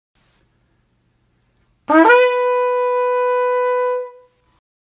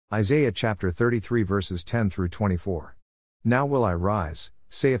Isaiah chapter 33 verses 10 through 24. Now will I rise,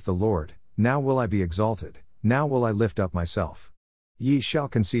 saith the Lord, now will I be exalted, now will I lift up myself. Ye shall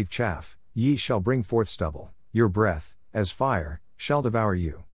conceive chaff, ye shall bring forth stubble, your breath, as fire, shall devour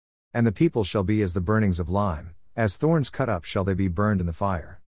you. And the people shall be as the burnings of lime, as thorns cut up shall they be burned in the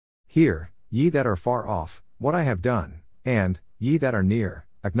fire. Hear, ye that are far off, what I have done, and, ye that are near,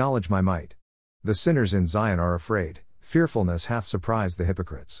 acknowledge my might. The sinners in Zion are afraid, fearfulness hath surprised the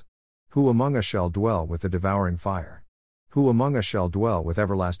hypocrites. Who among us shall dwell with the devouring fire? Who among us shall dwell with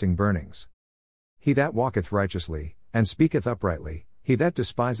everlasting burnings? He that walketh righteously, and speaketh uprightly, he that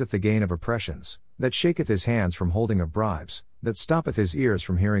despiseth the gain of oppressions, that shaketh his hands from holding of bribes, that stoppeth his ears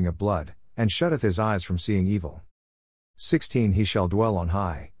from hearing of blood, and shutteth his eyes from seeing evil. 16 He shall dwell on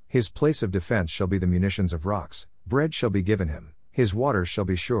high, his place of defense shall be the munitions of rocks, bread shall be given him, his waters shall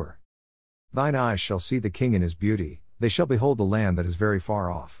be sure. Thine eyes shall see the king in his beauty, they shall behold the land that is very far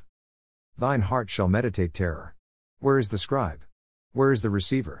off. Thine heart shall meditate terror. Where is the scribe? Where is the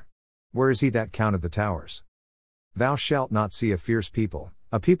receiver? Where is he that counted the towers? Thou shalt not see a fierce people,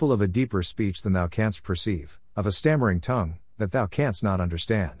 a people of a deeper speech than thou canst perceive, of a stammering tongue, that thou canst not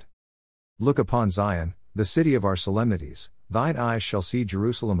understand. Look upon Zion, the city of our solemnities, thine eyes shall see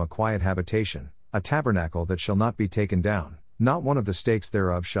Jerusalem a quiet habitation, a tabernacle that shall not be taken down, not one of the stakes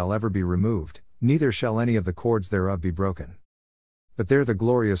thereof shall ever be removed, neither shall any of the cords thereof be broken. But there the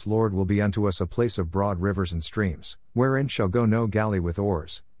glorious Lord will be unto us a place of broad rivers and streams, wherein shall go no galley with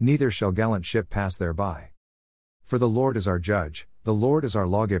oars, neither shall gallant ship pass thereby. For the Lord is our judge, the Lord is our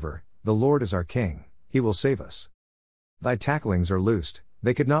lawgiver, the Lord is our king, he will save us. Thy tacklings are loosed,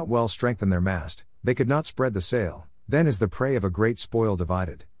 they could not well strengthen their mast, they could not spread the sail, then is the prey of a great spoil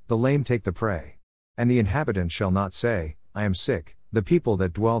divided, the lame take the prey. And the inhabitant shall not say, I am sick, the people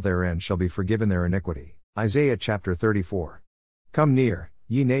that dwell therein shall be forgiven their iniquity. Isaiah chapter 34. Come near,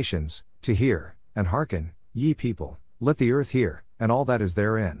 ye nations, to hear, and hearken, ye people, let the earth hear, and all that is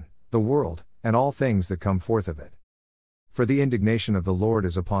therein, the world, and all things that come forth of it. For the indignation of the Lord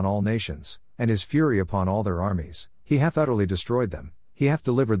is upon all nations, and his fury upon all their armies, he hath utterly destroyed them, he hath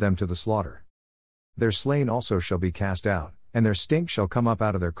delivered them to the slaughter. Their slain also shall be cast out, and their stink shall come up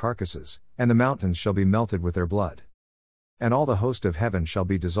out of their carcasses, and the mountains shall be melted with their blood. And all the host of heaven shall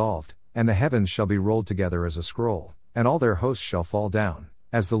be dissolved, and the heavens shall be rolled together as a scroll, and all their hosts shall fall down,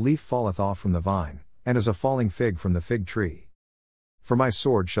 as the leaf falleth off from the vine, and as a falling fig from the fig tree. For my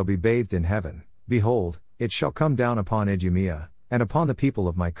sword shall be bathed in heaven, behold, it shall come down upon Idumea, and upon the people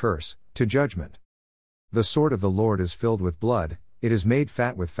of my curse, to judgment. The sword of the Lord is filled with blood, it is made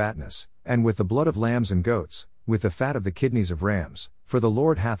fat with fatness, and with the blood of lambs and goats, with the fat of the kidneys of rams, for the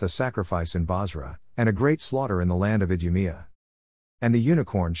Lord hath a sacrifice in Bozrah, and a great slaughter in the land of Idumea. And the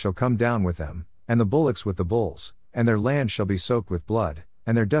unicorn shall come down with them, and the bullocks with the bulls, and their land shall be soaked with blood,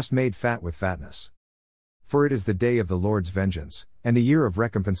 and their dust made fat with fatness. For it is the day of the Lord's vengeance, and the year of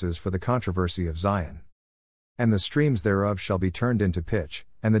recompenses for the controversy of Zion. And the streams thereof shall be turned into pitch,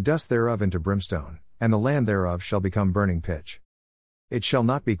 and the dust thereof into brimstone, and the land thereof shall become burning pitch. It shall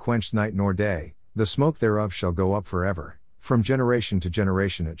not be quenched night nor day, the smoke thereof shall go up forever, from generation to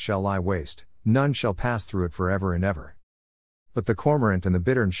generation it shall lie waste, none shall pass through it forever and ever. But the cormorant and the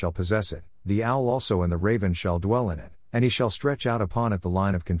bittern shall possess it, the owl also and the raven shall dwell in it, and he shall stretch out upon it the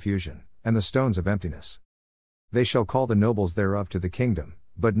line of confusion, and the stones of emptiness. They shall call the nobles thereof to the kingdom,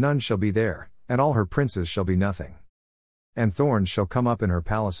 but none shall be there, and all her princes shall be nothing. And thorns shall come up in her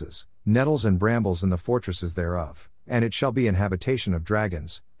palaces, nettles and brambles in the fortresses thereof, and it shall be an habitation of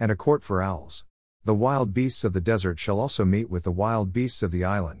dragons, and a court for owls. The wild beasts of the desert shall also meet with the wild beasts of the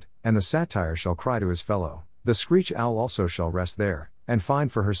island, and the satyr shall cry to his fellow, the screech owl also shall rest there, and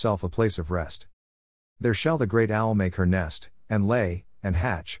find for herself a place of rest. There shall the great owl make her nest, and lay, and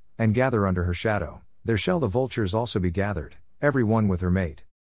hatch, and gather under her shadow, there shall the vultures also be gathered, every one with her mate.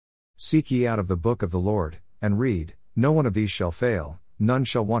 Seek ye out of the book of the Lord, and read, no one of these shall fail, none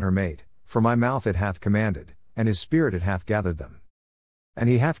shall want her mate, for my mouth it hath commanded, and his spirit it hath gathered them. And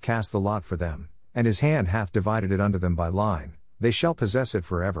he hath cast the lot for them, and his hand hath divided it unto them by line, they shall possess it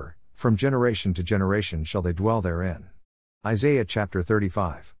forever, from generation to generation shall they dwell therein. Isaiah chapter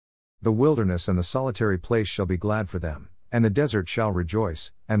 35. The wilderness and the solitary place shall be glad for them, and the desert shall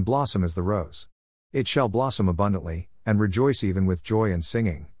rejoice, and blossom as the rose. It shall blossom abundantly, and rejoice even with joy and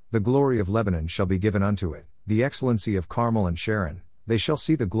singing, the glory of Lebanon shall be given unto it, the excellency of Carmel and Sharon, they shall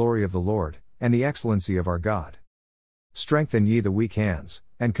see the glory of the Lord, and the excellency of our God. Strengthen ye the weak hands,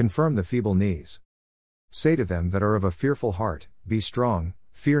 and confirm the feeble knees. Say to them that are of a fearful heart, be strong,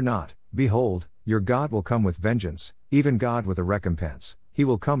 fear not, behold, your God will come with vengeance, even God with a recompense, he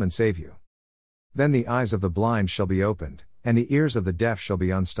will come and save you. Then the eyes of the blind shall be opened, and the ears of the deaf shall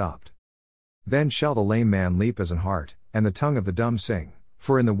be unstopped. Then shall the lame man leap as an hart, and the tongue of the dumb sing,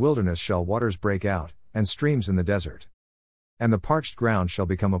 for in the wilderness shall waters break out, and streams in the desert. And the parched ground shall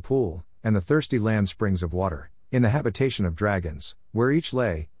become a pool, and the thirsty land springs of water, in the habitation of dragons, where each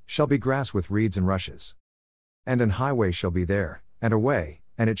lay, shall be grass with reeds and rushes. And an highway shall be there, and a way,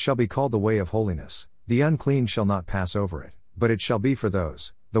 and it shall be called the way of holiness. The unclean shall not pass over it, but it shall be for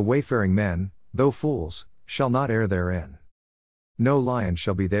those, the wayfaring men, though fools, shall not err therein. No lion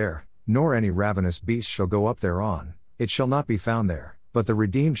shall be there, nor any ravenous beast shall go up thereon, it shall not be found there, but the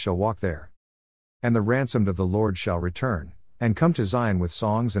redeemed shall walk there. And the ransomed of the Lord shall return, and come to Zion with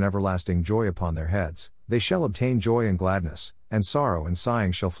songs and everlasting joy upon their heads, they shall obtain joy and gladness, and sorrow and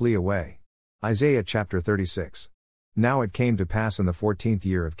sighing shall flee away. Isaiah chapter 36. Now it came to pass in the 14th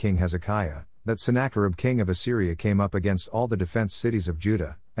year of King Hezekiah, that Sennacherib king of Assyria came up against all the defenced cities of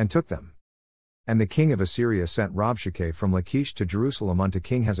Judah, and took them. And the king of Assyria sent Rabshakeh from Lachish to Jerusalem unto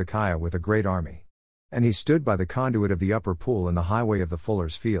King Hezekiah with a great army. And he stood by the conduit of the upper pool in the highway of the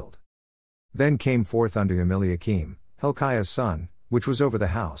fuller's field. Then came forth unto him Eliakim, Hilkiah's son, which was over the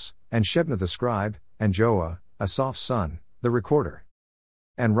house, and Shebna the scribe, and Joah, Asaph's son, the recorder.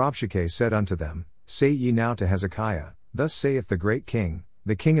 And Rabshakeh said unto them, Say ye now to Hezekiah, Thus saith the great king,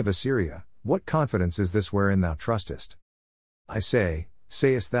 the king of Assyria, What confidence is this wherein thou trustest? I say,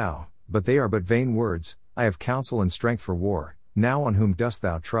 sayest thou, but they are but vain words, I have counsel and strength for war, now on whom dost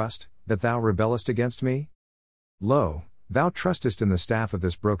thou trust, that thou rebellest against me? Lo, thou trustest in the staff of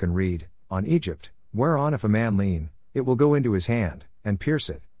this broken reed, on Egypt, whereon if a man lean, it will go into his hand, and pierce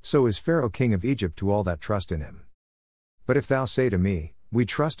it, so is Pharaoh king of Egypt to all that trust in him. But if thou say to me, We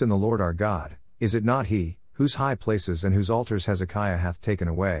trust in the Lord our God, is it not he, whose high places and whose altars Hezekiah hath taken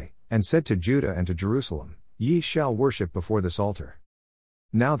away, and said to Judah and to Jerusalem, Ye shall worship before this altar?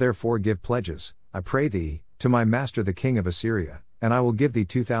 Now therefore give pledges, I pray thee, to my master the king of Assyria, and I will give thee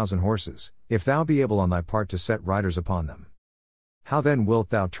 2,000 horses, if thou be able on thy part to set riders upon them. How then wilt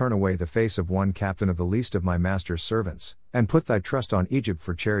thou turn away the face of one captain of the least of my master's servants, and put thy trust on Egypt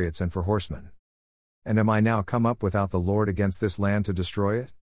for chariots and for horsemen? And am I now come up without the Lord against this land to destroy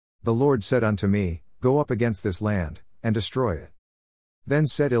it? The Lord said unto me, Go up against this land, and destroy it. Then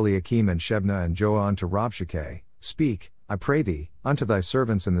said Eliakim and Shebna and Joah unto Rabshakeh, Speak, I pray thee, unto thy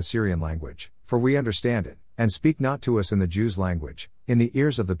servants in the Syrian language, for we understand it, and speak not to us in the Jews' language, in the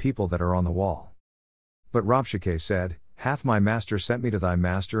ears of the people that are on the wall. But Rabshakeh said, Hath my master sent me to thy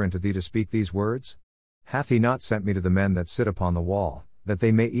master and to thee to speak these words? Hath he not sent me to the men that sit upon the wall, that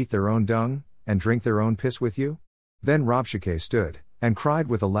they may eat their own dung, and drink their own piss with you? Then Rabshakeh stood, and cried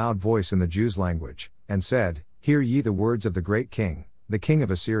with a loud voice in the Jews' language, and said, Hear ye the words of the great king, the king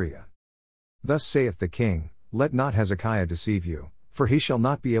of Assyria. Thus saith the king, Let not Hezekiah deceive you, for he shall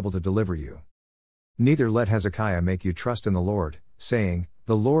not be able to deliver you. Neither let Hezekiah make you trust in the Lord, saying,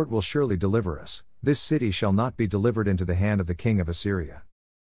 The Lord will surely deliver us, this city shall not be delivered into the hand of the king of Assyria.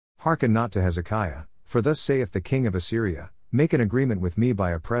 Hearken not to Hezekiah, for thus saith the king of Assyria, Make an agreement with me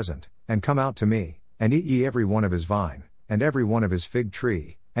by a present, and come out to me, and eat ye every one of his vine, and every one of his fig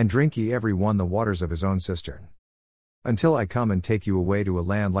tree, and drink ye every one the waters of his own cistern. Until I come and take you away to a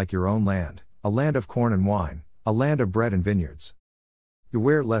land like your own land, a land of corn and wine, a land of bread and vineyards.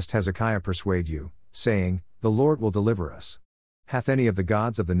 Beware lest Hezekiah persuade you, saying, The Lord will deliver us. Hath any of the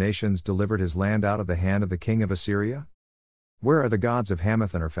gods of the nations delivered his land out of the hand of the king of Assyria? Where are the gods of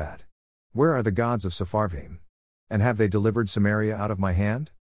Hamath and Arphad? Where are the gods of Sepharvaim? And have they delivered Samaria out of my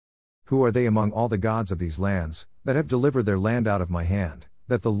hand? Who are they among all the gods of these lands, that have delivered their land out of my hand,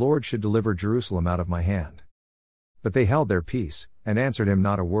 that the Lord should deliver Jerusalem out of my hand? But they held their peace, and answered him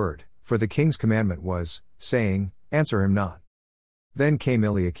not a word, for the king's commandment was, saying, Answer him not. Then came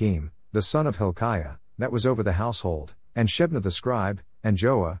Eliakim, the son of Hilkiah, that was over the household, and Shebna the scribe, and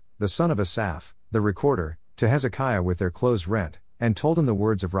Joah, the son of Asaph, the recorder, to Hezekiah with their clothes rent, and told him the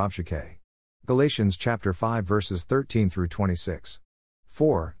words of Rabshakeh. Galatians chapter 5 verses 13 through 26.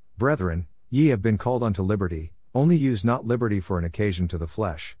 4. Brethren, ye have been called unto liberty, only use not liberty for an occasion to the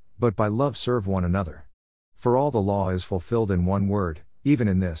flesh, but by love serve one another. For all the law is fulfilled in one word, even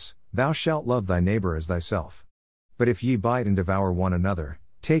in this, Thou shalt love thy neighbor as thyself. But if ye bite and devour one another,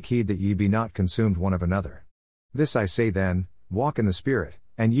 take heed that ye be not consumed one of another. This I say then, walk in the Spirit,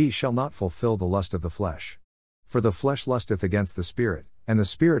 and ye shall not fulfill the lust of the flesh. For the flesh lusteth against the Spirit, and the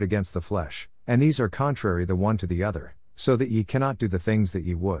Spirit against the flesh, and these are contrary the one to the other, so that ye cannot do the things that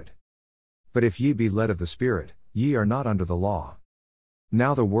ye would. But if ye be led of the Spirit, ye are not under the law.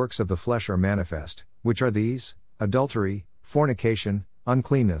 Now the works of the flesh are manifest, which are these: adultery, fornication,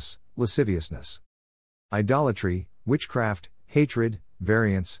 uncleanness, lasciviousness, idolatry, witchcraft, hatred,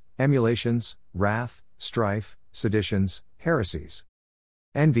 variance, emulations, wrath, strife, seditions, heresies,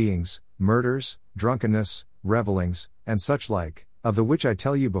 envyings, murders, drunkenness, revellings, and such like, of the which I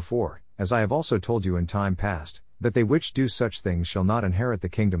tell you before, as I have also told you in time past, that they which do such things shall not inherit the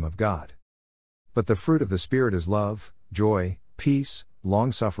kingdom of God. But the fruit of the Spirit is love, joy, peace,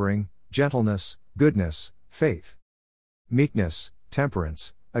 long-suffering, gentleness, goodness, faith, meekness,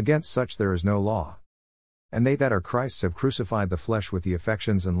 temperance. Against such there is no law. And they that are Christ's have crucified the flesh with the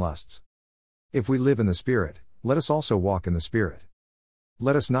affections and lusts. If we live in the Spirit, let us also walk in the Spirit.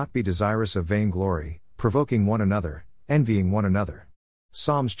 Let us not be desirous of vainglory, provoking one another, envying one another.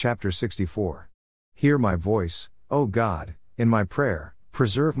 Psalms chapter 64. Hear my voice, O God, in my prayer,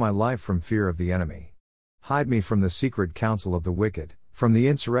 preserve my life from fear of the enemy. Hide me from the secret counsel of the wicked, from the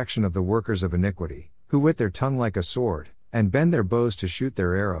insurrection of the workers of iniquity, who with their tongue like a sword, and bend their bows to shoot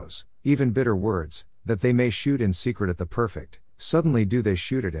their arrows, even bitter words, that they may shoot in secret at the perfect, suddenly do they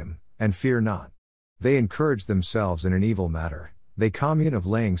shoot at him, and fear not. They encourage themselves in an evil matter, they commune of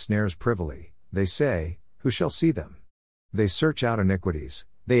laying snares privily, they say, who shall see them? They search out iniquities,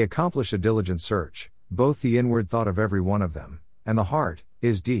 they accomplish a diligent search, both the inward thought of every one of them, and the heart,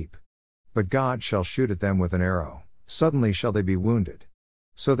 is deep. But God shall shoot at them with an arrow, suddenly shall they be wounded.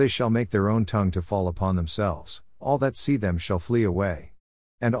 So they shall make their own tongue to fall upon themselves, all that see them shall flee away.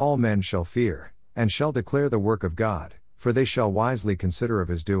 And all men shall fear, and shall declare the work of God, for they shall wisely consider of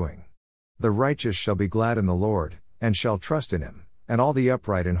his doing. The righteous shall be glad in the Lord, and shall trust in him, and all the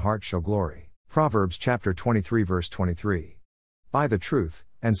upright in heart shall glory. Proverbs chapter 23 verse 23. Buy the truth,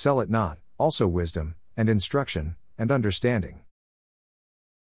 and sell it not, also wisdom, and instruction, and understanding.